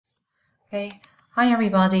Okay, hi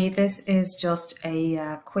everybody. This is just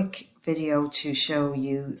a quick video to show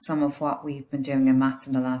you some of what we've been doing in maths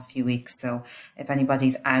in the last few weeks. So if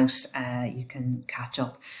anybody's out, you can catch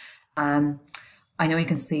up. I know you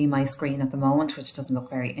can see my screen at the moment, which doesn't look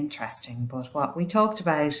very interesting, but what we talked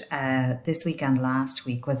about this week and last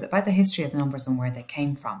week was about the history of numbers and where they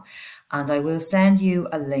came from. And I will send you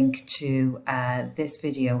a link to this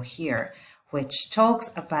video here, which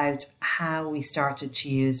talks about how we started to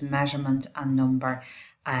use measurement and number.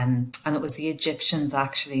 And it was the Egyptians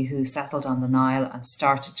actually who settled on the Nile and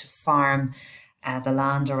started to farm the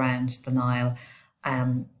land around the Nile,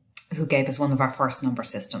 who gave us one of our first number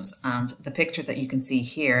systems. And the picture that you can see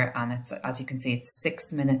here, and it's, as you can see, it's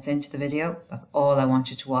 6 minutes into the video. That's all I want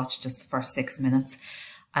you to watch, just the first 6 minutes.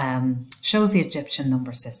 Shows the Egyptian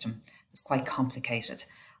number system. It's quite complicated.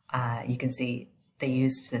 You can see they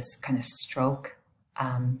used this kind of stroke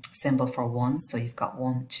symbol for one. So you've got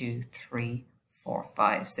 1, 2, 3, 4,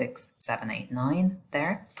 5, 6, 7, 8, 9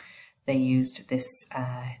 there. They used this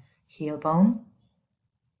heel bone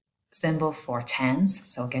symbol for tens.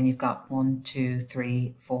 So again, you've got 1, 2,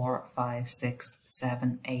 3, 4, 5, 6,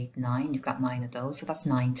 7, 8, 9. You've got 9 of those. So that's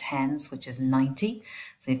 9 tens, which is 90.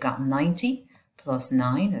 So you've got 90 plus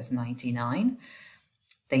 9 is 99.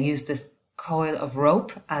 They used this coil of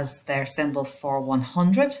rope as their symbol for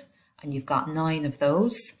 100, and you've got 9 of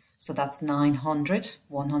those. So that's 900,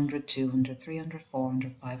 100, 200, 300,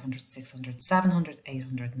 400, 500, 600, 700,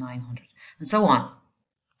 800, 900, and so on.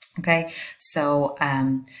 Okay, so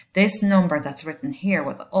this number that's written here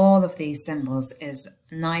with all of these symbols is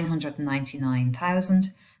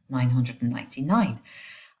 999,999.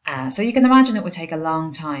 So you can imagine it would take a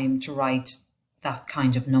long time to write that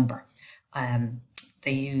kind of number.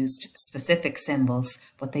 They used specific symbols,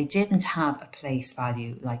 but they didn't have a place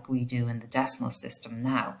value like we do in the decimal system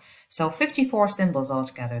now. So 54 symbols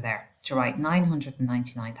altogether there to write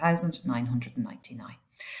 999,999.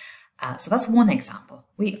 So that's one example.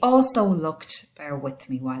 We also looked, bear with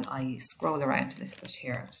me while I scroll around a little bit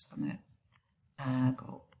here. I'm just going to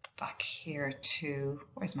go back here to,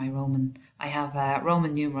 where's my Roman? I have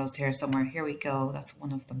Roman numerals here somewhere. Here we go. That's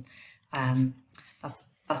one of them.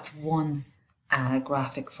 That's one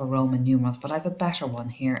graphic for Roman numerals, but I have a better one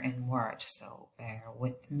here in Word, so bear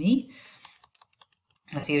with me.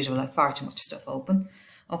 As usual, I have far too much stuff open.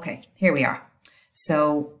 Okay, here we are.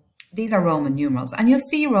 So these are Roman numerals, and you'll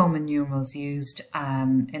see Roman numerals used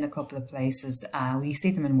in a couple of places. You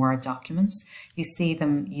see them in Word documents. You see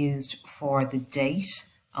them used for the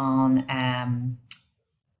date on,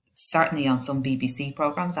 certainly on some BBC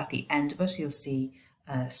programmes. At the end of it, you'll see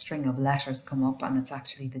a string of letters come up, and it's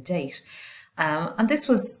actually the date. And this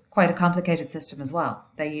was quite a complicated system as well.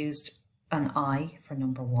 They used an I for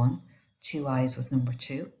number 1, 2 I's was number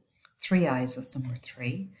 2, 3 I's was number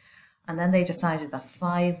 3, and then they decided that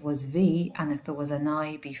 5 was V, and if there was an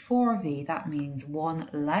I before V, that means 1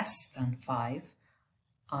 less than 5.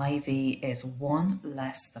 IV is 1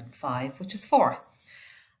 less than 5, which is 4.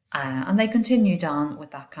 And they continued on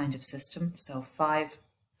with that kind of system. So 5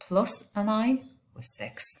 plus an I was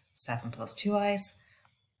 6, 7 plus 2 I's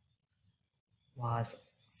was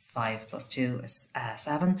 5 plus 2 is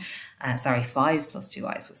 7. 5 plus 2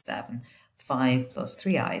 I's was 7. 5 plus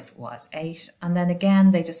 3 I's was 8. And then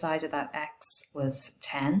again, they decided that X was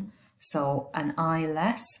 10. So an I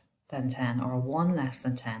less than 10 or a 1 less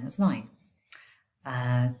than 10 is 9.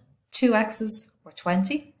 2 X's were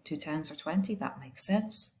 20. 2 tens are 20. That makes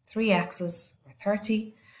sense. 3 X's were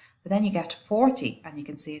 30. But then you get to 40 and you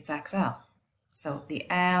can see it's XL. So the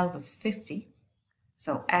L was 50.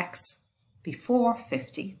 So X before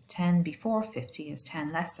 50, 10 before 50 is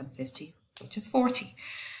 10 less than 50, which is 40.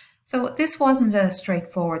 So this wasn't a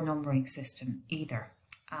straightforward numbering system either.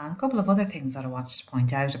 And a couple of other things that I wanted to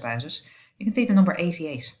point out about it. You can see the number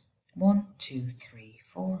 88. 1, 2, 3,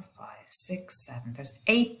 4, 5, 6, 7. There's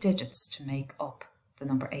 8 digits to make up the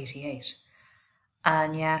number 88.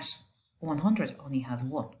 And yet 100 only has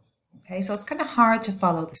 1. Okay, so it's kind of hard to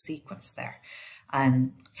follow the sequence there.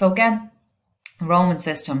 So again, the Roman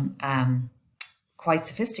system, quite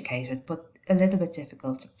sophisticated, but a little bit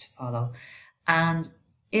difficult to follow. And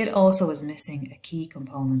it also is missing a key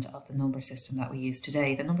component of the number system that we use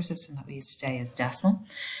today. The number system that we use today is decimal.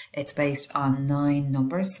 It's based on 9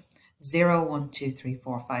 numbers, 0, 1, 2, 3,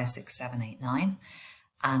 4, 5, 6, 7, 8, 9.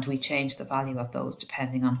 And we change the value of those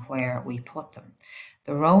depending on where we put them.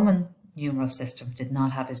 The Roman numeral system did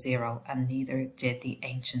not have a 0, and neither did the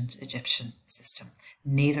ancient Egyptian system.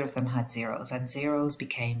 Neither of them had zeros, and zeros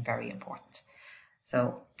became very important.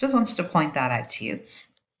 So just wanted to point that out to you.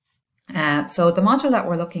 So the module that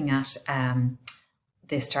we're looking at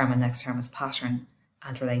this term and next term is pattern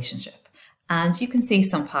and relationship. And you can see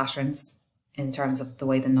some patterns in terms of the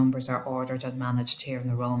way the numbers are ordered and managed here in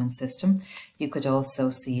the Roman system. You could also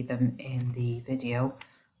see them in the video.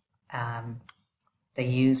 They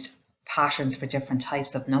used patterns for different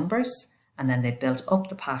types of numbers, and then they built up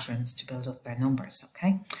the patterns to build up their numbers,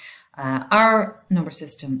 okay? Our number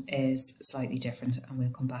system is slightly different, and we'll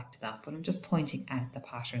come back to that, but I'm just pointing out the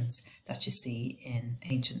patterns that you see in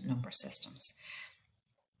ancient number systems.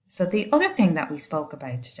 So the other thing that we spoke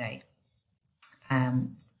about today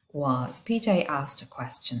was PJ asked a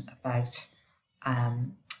question about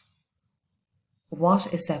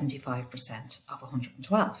what is 75% of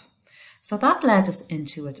 112? So that led us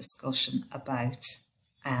into a discussion about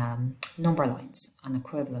number lines and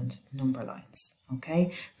equivalent number lines.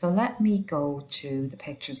 Okay, so let me go to the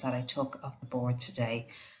pictures that I took of the board today.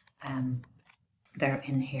 They're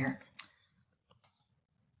in here.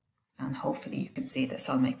 And hopefully you can see this.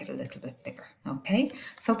 I'll make it a little bit bigger. Okay,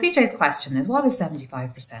 so PJ's question is, what is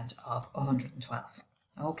 75% of 112?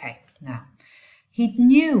 Okay, now he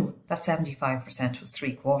knew that 75% was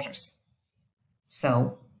 3/4.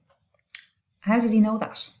 So how did he know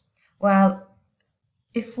that? Well,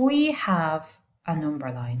 if we have a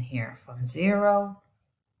number line here from 0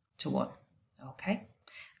 to 1, okay,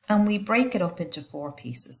 and we break it up into 4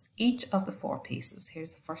 pieces, each of the 4 pieces,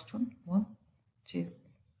 here's the first one, 1, 2,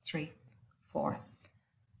 3, 4.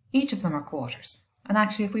 Each of them are quarters. And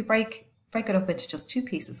actually, if we break it up into just 2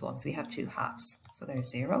 pieces once, we have 2 halves. So there's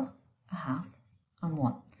 0, a half, and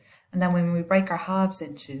 1. And then when we break our halves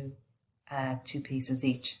into 2 pieces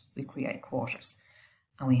each, we create quarters.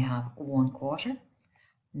 And we have 1/4.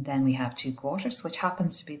 And then we have 2/4, which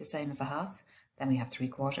happens to be the same as a half. Then we have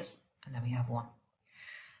 3/4, and then we have 1.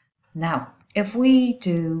 Now, if we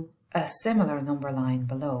do a similar number line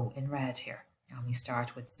below in red here, and we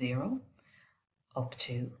start with 0 up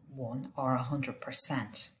to 1, or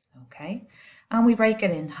 100%, okay? And we break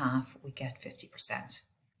it in half, we get 50%.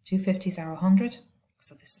 2 50s are 100,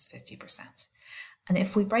 so this is 50%. And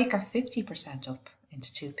if we break our 50% up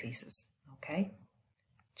into 2 pieces, okay?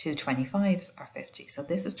 2 25s are 50, so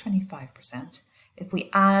this is 25%. If we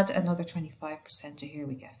add another 25% to here,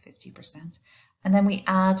 we get 50%. And then we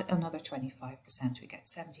add another 25%, we get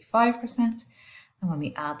 75%. And when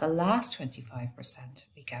we add the last 25%,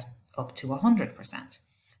 we get up to 100%.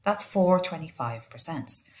 That's 4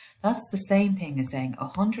 25%. That's the same thing as saying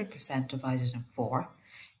 100% divided in 4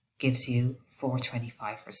 gives you 4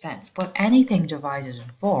 25%. But anything divided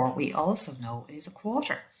in 4, we also know is a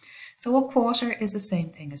quarter. So a quarter is the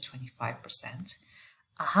same thing as 25%.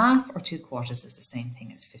 A half or 2/4 is the same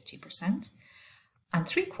thing as 50%. And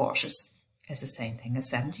 3/4 is the same thing as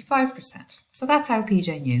 75%. So that's how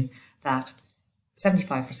PJ knew that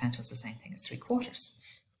 75% was the same thing as 3/4.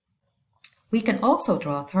 We can also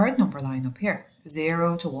draw a third number line up here,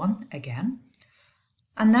 0 to 1 again.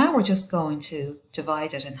 And now we're just going to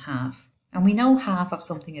divide it in half. And we know half of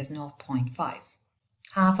something is 0.5.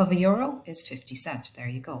 Half of €1 is 50 cents. There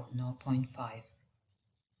you go, 0.5.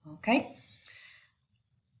 Okay.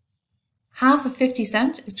 Half of 50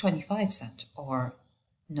 cents is 25 cents, or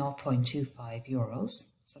 0.25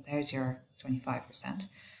 euros. So there's your 25%.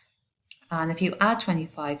 And if you add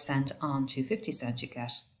 25 cents onto 50 cents, you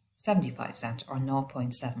get 75 cents, or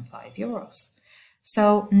 0.75 euros.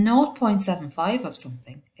 So 0.75 of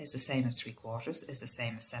something is the same as 3/4, is the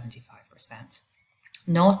same as 75%.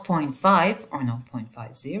 0.5 or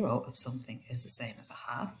 0.50 of something is the same as a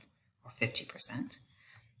half, or 50%.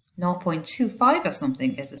 0.25 of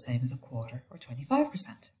something is the same as a quarter, or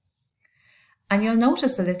 25%. And you'll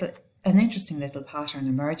notice an interesting little pattern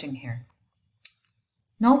emerging here.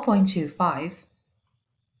 0.25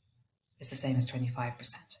 is the same as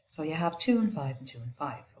 25%. So you have 2 and 5 and 2 and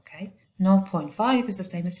 5, okay? 0.5 is the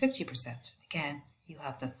same as 50%. Again, you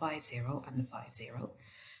have the 50 and the 50.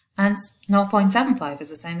 And 0.75 is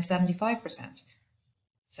the same as 75%.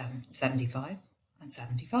 75 and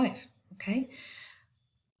 75, okay?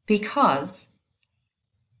 Because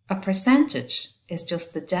a percentage is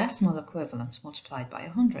just the decimal equivalent multiplied by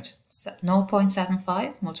 100.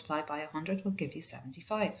 0.75 multiplied by 100 will give you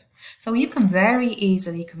 75. So you can very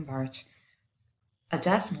easily convert a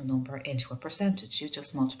decimal number into a percentage. You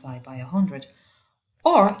just multiply by 100.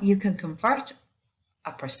 Or you can convert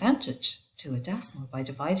a percentage to a decimal by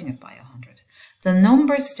dividing it by 100. The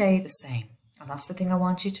numbers stay the same. And that's the thing I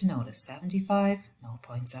want you to notice. 75,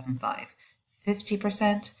 0.75.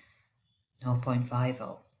 50%,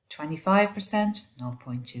 0.50. 25%,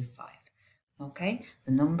 0.25. Okay,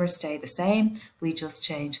 the numbers stay the same. We just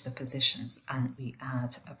change the positions and we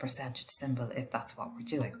add a percentage symbol if that's what we're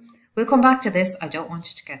doing. We'll come back to this. I don't want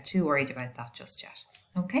you to get too worried about that just yet.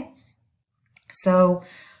 Okay. So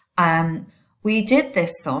we did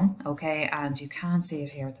this sum, okay, and you can't see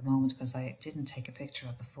it here at the moment because I didn't take a picture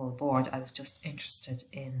of the full board. I was just interested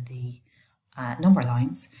in the number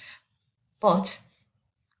lines. But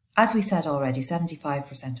as we said already,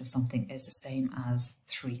 75% of something is the same as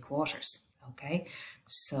 3/4, okay?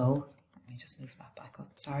 So let me just move that back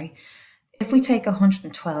up, sorry. If we take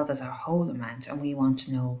 112 as our whole amount and we want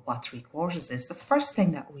to know what 3/4 is, the first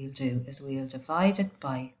thing that we'll do is we'll divide it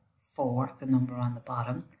by 4, the number on the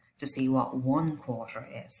bottom, to see what 1/4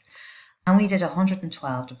 is. And we did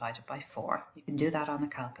 112 divided by 4. You can do that on a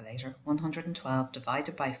calculator. 112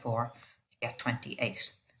 divided by 4, you get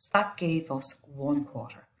 28. So that gave us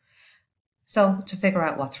 1/4. So to figure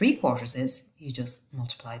out what 3/4 is, you just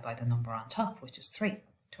multiply by the number on top, which is 3.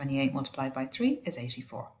 28 multiplied by 3 is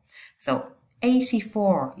 84. So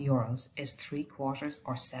 84 euros is 3/4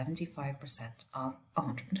 or 75% of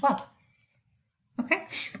 112. Okay,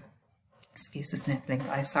 excuse the sniffling,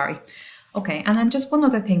 guys, sorry. Okay, and then just one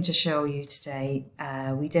other thing to show you today.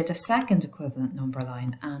 We did a second equivalent number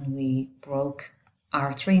line and we broke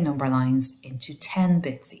our 3 number lines into 10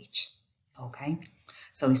 bits each. Okay,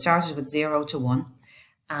 so we started with 0 to 1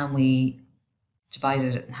 and we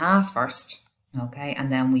divided it in half first. Okay, and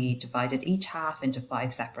then we divided each half into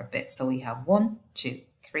 5 separate bits. So we have 1, 2,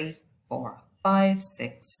 3, 4, 5,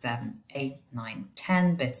 6, 7, 8, 9,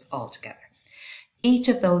 10 bits altogether. Each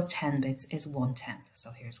of those 10 bits is 1/10.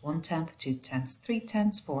 So here's 1/10, 2/10,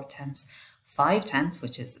 3/10, 4/10, 5/10,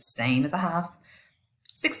 which is the same as a half,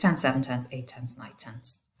 6/10, 7/10, 8/10,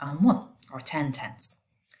 9/10, and 1, or 10/10.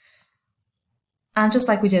 And just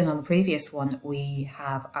like we did on the previous one, we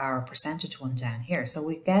have our percentage one down here. So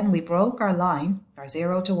we broke our line, our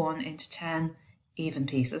 0 to 1, into 10 even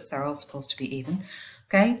pieces. They're all supposed to be even.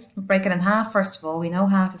 Okay, we'll break it in half first of all. We know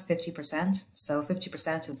half is 50%. So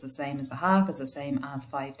 50% is the same as the half, is the same as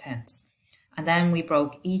 5/10. And then we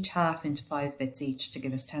broke each half into 5 bits each to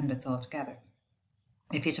give us 10 bits altogether.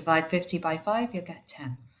 If you divide 50 by 5, you'll get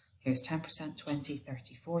 10. Here's 10%, 20,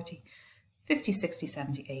 30, 40. 50, 60,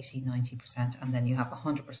 70, 80, 90%, and then you have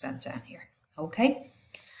 100% down here, okay?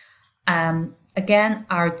 Again,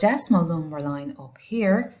 our decimal number line up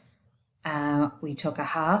here, we took a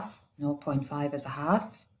half, 0.5 is a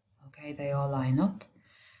half, okay, they all line up.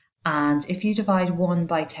 And if you divide 1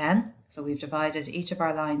 by 10, so we've divided each of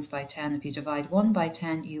our lines by 10, if you divide 1 by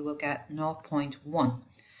 10, you will get 0.1.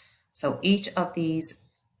 So each of these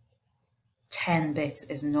 10 bits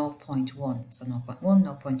is 0.1. So 0.1,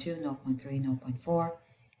 0.2, 0.3, 0.4,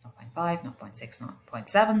 0.5, 0.6,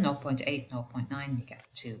 0.7, 0.8, 0.9, you get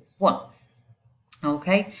to 1.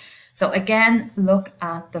 Okay, so again, look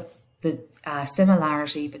at the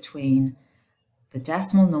similarity between the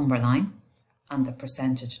decimal number line and the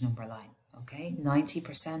percentage number line. Okay,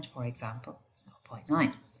 90%, for example, is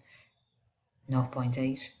 0.9.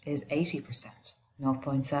 0.8 is 80%.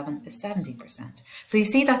 0.7 is 70%. So you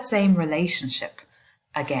see that same relationship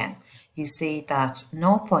again. You see that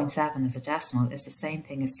 0.7 as a decimal is the same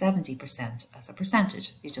thing as 70% as a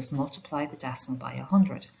percentage. You just multiply the decimal by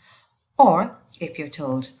 100. Or if you're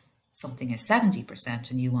told something is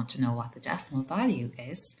 70% and you want to know what the decimal value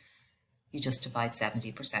is, you just divide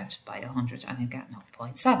 70% by 100 and you get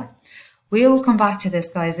 0.7. We'll come back to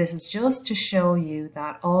this, guys. This is just to show you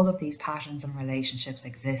that all of these patterns and relationships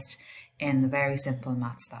exist in the very simple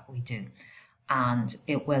maths that we do. And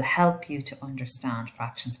it will help you to understand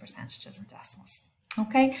fractions, percentages and decimals.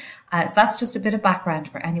 Okay, so that's just a bit of background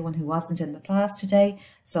for anyone who wasn't in the class today.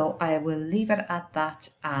 So I will leave it at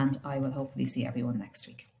that and I will hopefully see everyone next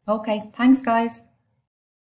week. Okay, thanks guys.